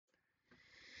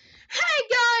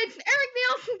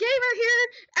TheAwesomeGamer here.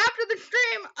 After the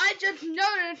stream, I just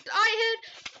noticed I hit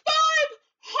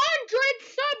 500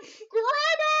 subscribers!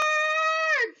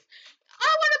 I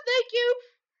want to thank you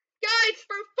guys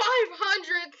for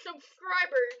 500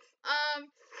 subscribers.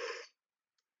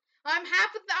 I'm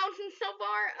half a thousand so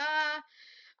far.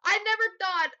 I never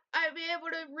thought I'd be able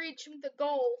to reach the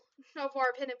goal so far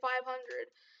of hitting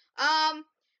 500.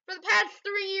 For the past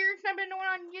 3 years I've been doing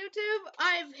on YouTube,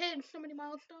 I've hit so many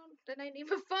milestones that ain't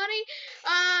even funny.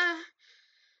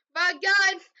 But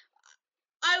guys,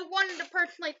 I wanted to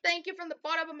personally thank you from the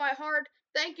bottom of my heart.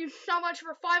 Thank you so much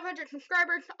for 500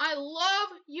 subscribers. I love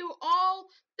you all.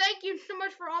 Thank you so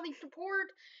much for all the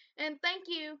support, and thank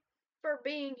you for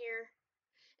being here.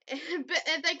 And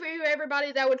thank you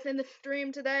everybody that was in the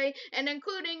stream today, and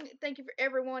including thank you for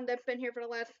everyone that's been here for the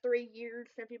last 3 years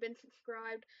if you've been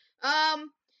subscribed.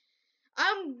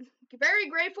 I'm very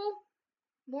grateful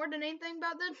more than anything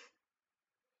about this.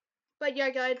 But yeah,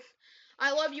 guys,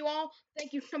 I love you all.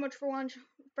 Thank you so much for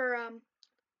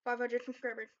 500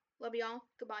 subscribers. Love you all.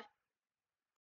 Goodbye.